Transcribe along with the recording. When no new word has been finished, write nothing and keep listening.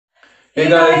Hey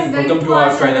guys, welcome to our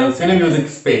channel CINE Music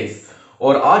Space।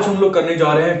 और आज हम लोग करने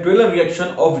जा रहे हैं trailer reaction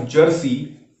of Jersey,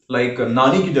 like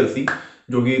नानी की जर्सी,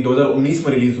 जो कि 2019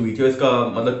 में रिलीज हुई थी। इसका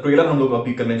मतलब ट्रेलर हम लोग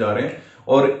अभी करने जा रहे हैं।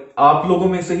 और आप लोगों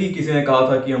में से ही किसी ने कहा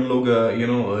था कि हम लोग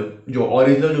जो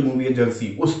ओरिजिनल जो मूवी है जर्सी,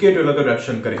 उसके ट्रेलर का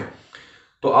रिएक्शन करें।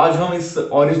 तो आज हम इस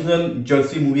ओरिजिनल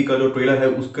जर्सी मूवी का जो ट्रेलर है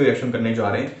उसका रिएक्शन करने जा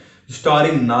रहे हैं,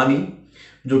 स्टारिंग नानी,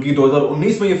 जो कि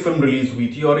 2019 में ये फिल्म रिलीज हुई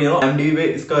थी। और IMDb पे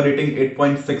इसका रेटिंग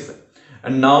 8.6 है।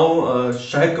 And now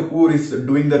Shahid Kapoor is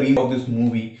doing the remake of this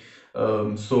movie.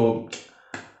 So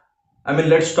I mean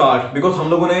let's start, because हम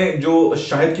लोगों ने जो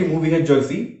शाहिद की मूवी है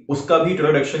जर्सी, उसका भी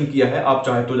ट्रेलर रिएक्शन किया है। आप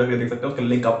चाहे तो जाकर देख सकते हैं, उसका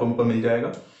लिंक आपको ऊपर मिल जाएगा।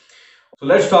 So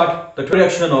let's start the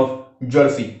reaction of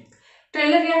Jersey.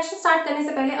 Trailer reaction start करने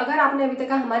से पहले अगर आपने अभी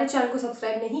तक हमारे चैनल को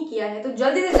सब्सक्राइब नहीं किया है तो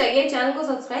जल्दी से जाइए, चैनल को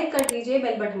सब्सक्राइब कर दीजिए,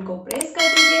 बेल बटन को प्रेस कर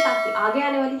दीजिए ताकि आगे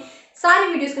आने वाली सारी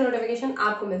वीडियोस के नोटिफिकेशन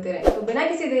आपको मिलते रहे। तो बिना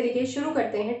किसी देरी के शुरू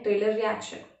करते हैं ट्रेलर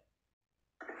रिएक्शन।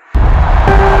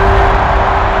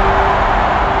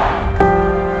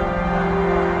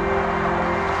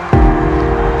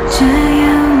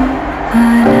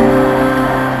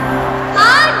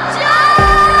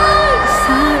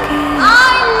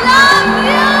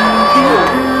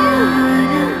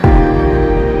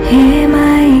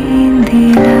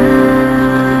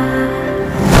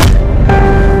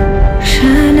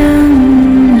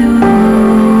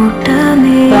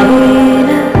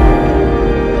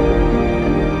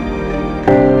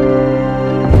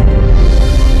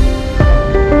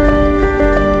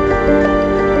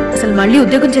 మళ్ళీ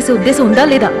ఉద్యోగం చేసే ఉద్దేశం ఉందా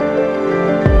లేదా?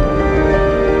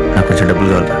 నాకు కొంచెం డబ్బులు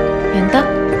కావాలా? ఎంత?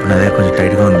 ఇప్పుడు నా దగ్గర కొంచెం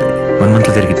టైట్గా ఉంది, 1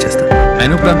 మంత్లో తిరిగి ఇచ్చేస్తా.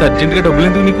 అయినా ఇప్పుడు అంత అర్జెంట్గా డబ్బులు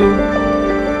ఎందుకు నీకు?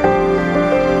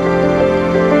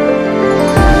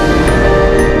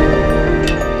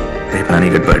 రేపు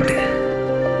నాని గడ్ బర్త్డే.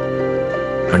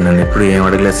 మరి నన్ను ఎప్పుడు ఏం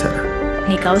అడగలేదు సార్.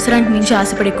 నీకు అవసరానికి మించి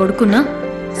ఆశపడే కొడుకున్నా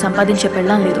సంపాదించే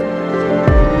పెళ్ళాం లేదు.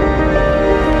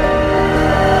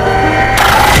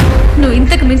 నువ్వు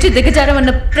ఇంతకు మించి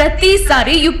దిగజారవన్న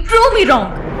ప్రతిసారి యు ప్రూవ్ మీ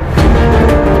రాంగ్.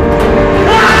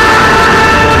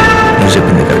 నువ్వు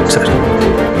చెప్పింది కరెక్ట్ సార్.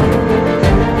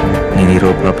 నేను ఈ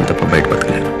రోప్ లోపల తప్ప బయట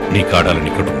బతకలేను. నీ కాడాలని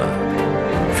ఇక్కడున్నా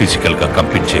ఫిజికల్గా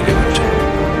కంప్లీట్ చేయవచ్చు.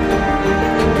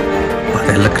 10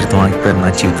 ఏళ్ల క్రితం ఆగిపోయిన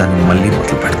నా జీవితాన్ని మళ్ళీ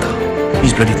మొదలు పెడతా.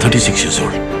 Is bloody 36 years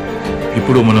old.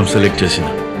 ఇప్పుడు మనం సెలెక్ట్ చేసిన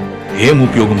ఏం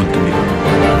ఉపయోగం ఉంటుంది?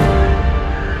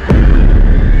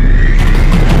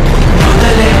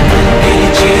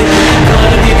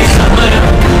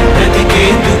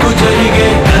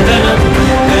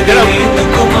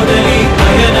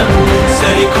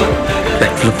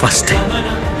 ఫస్ట్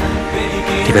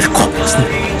నీ మీద కోపం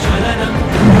వస్తుంది.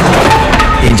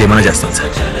 ఏం చేయమన్నా చేస్తాను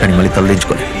సార్, కానీ మళ్ళీ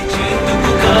తలదించుకోలేదు.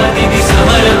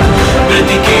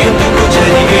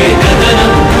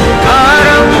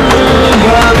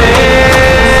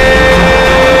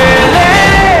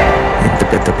 ఇంత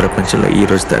పెద్ద ప్రపంచంలో ఈ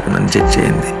రోజు దాకా నన్ను జడ్జ్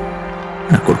చేయింది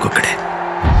నా కొడుకు ఒక్కడే.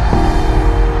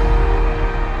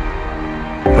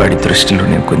 వాడి దృష్టిలో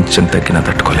నేను కొంచెం తగ్గినా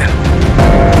తట్టుకోలేను.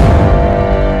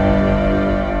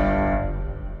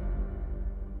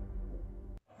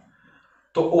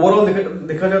 तो ओवरऑल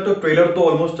देखा जाए तो ट्रेलर तो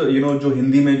ऑलमोस्ट जो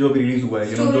हिंदी में जो रिलीज हुआ है,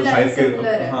 जो शायद के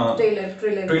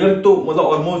ट्रेलर तो मतलब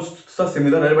ऑलमोस्ट सा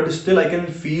सिमिलर है, but still I can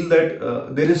feel that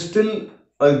there is still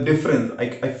a difference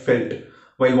I felt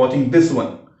while watching this one.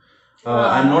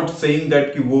 I am not saying that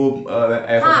कि वो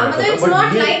ऐसा मतलब it's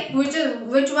not like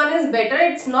which one is better,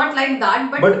 it's not like that,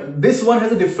 but this one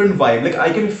has a different vibe. Like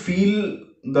I can feel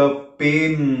the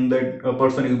pain that a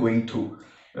person is going through.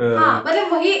 हाँ, मतलब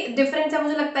वही difference है।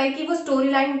 मुझे लगता है कि वो story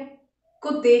line को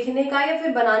देखने का या फिर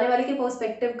बनाने वाले के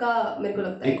पर्सपेक्टिव का मेरे को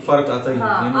लगता है एक फर्क आता है।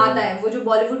 हाँ, आता है। वो जो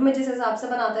बॉलीवुड में जिस हिसाब से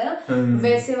बनाता है ना,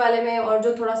 वैसे वाले में, और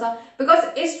जो थोड़ा सा, बिकॉज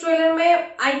इस ट्रेलर में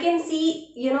I can see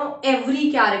every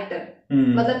character,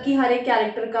 मतलब कि हर एक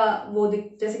कैरेक्टर का वो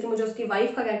जैसे कि मुझे उसकी वाइफ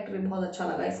का कैरेक्टर बहुत अच्छा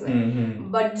लगा इसमें,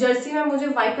 बट जर्सी में मुझे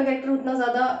वाइफ का कैरेक्टर उतना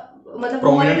ज्यादा मतलब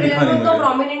उतना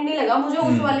प्रोमिनेंट नहीं लगा मुझे।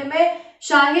 उस वाले में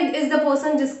शाहिद इज द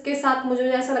पर्सन जिसके साथ मुझे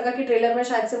ऐसा लगा कि ट्रेलर में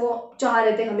शायद से वो चाह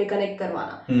रहे थे हमें कनेक्ट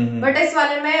करवाना, बट इस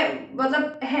वाले में मतलब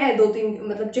है 2-3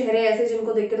 मतलब चेहरे ऐसे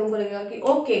जिनको देख के तुमको लगेगा कि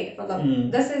ओके, मतलब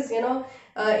दिस इज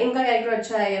इनका कैरेक्टर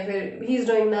अच्छा है, या फिर ही इज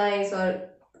डूइंग नाइस, और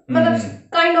मतलब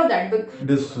kind of that.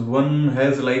 This one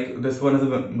has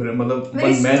मतलब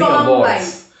won many awards.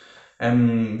 And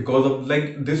because of like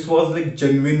this was like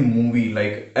genuine movie,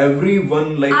 like everyone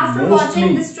like after mostly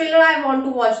watching this trailer I want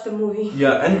to watch the movie.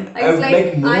 Yeah, and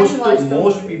like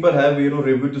most people have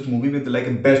reviewed this movie with like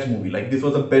a best movie, like this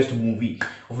was the best movie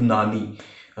of Nani.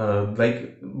 Like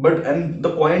but and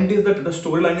the point is that the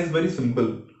storyline is very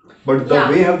simple, but the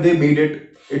way have they made it,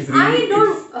 it's really I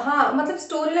don't हाँ मतलब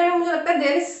storyline में मुझे लगता है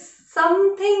there is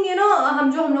something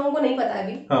हम लोगों को नहीं पता है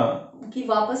अभी हाँ कि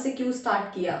वापस से क्यों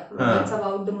स्टार्ट किया. हाँ. इट्स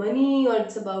अबाउट द मनी और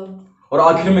इट्स अबाउट और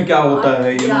आखिर में क्या होता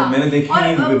है मैंने देखी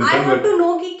नहीं मूवी आई अभी वांट तक टू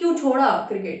नो कि क्यों छोड़ा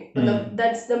क्रिकेट. मतलब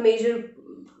that's the major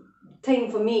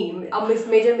thing for me,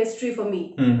 major mystery for me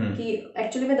कि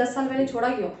एक्चुअली में 10 साल पहले छोड़ा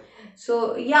क्यों. सो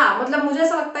मतलब मुझे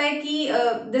ऐसा लगता है कि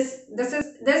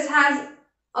this has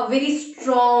a very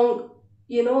strong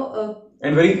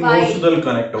and very emotional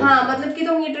connect हाँ, मतलब कि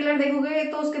तुम ये ट्रेलर देखोगे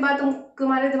तो उसके बाद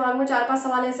तुम्हारे दिमाग में 4-5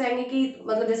 सवाल ऐसे आएंगे कि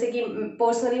मतलब जैसे कि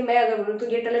पर्सनली मैं अगर बोलूं तो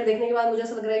ये ट्रेलर देखने के बाद मुझे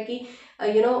ऐसा लग रहा है कि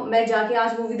मैं जाके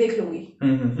आज मूवी देख लूंगी.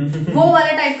 वो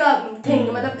वाला टाइप का थिंग,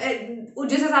 मतलब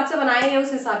जिस हिसाब से बनाया है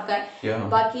उस हिसाब का है.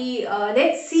 बाकी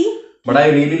let's see. But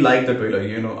I really like the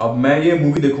trailer अब मैं ये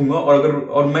मूवी देखूंगा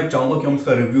और मैं चाहूंगा कि हम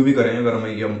इसका रिव्यू भी करें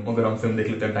अगर हम फिल्म देख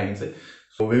लेते हैं टाइम से.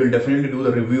 So we will definitely do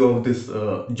the review of this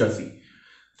Jersey.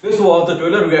 This was the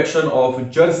trailer reaction of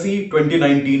Jersey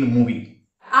 2019 movie.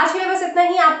 आज के लिए बस इतना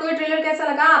ही. आपको ये ट्रेलर कैसा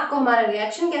लगा, आपको हमारा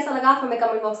रिएक्शन कैसा लगा, आप हमें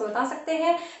कमेंट बॉक्स में बता सकते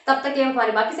हैं. तब तक के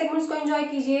हमारे बाकी सेगमेंट्स को एंजॉय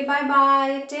कीजिए. Bye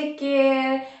bye, take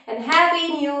care and happy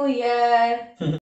new year.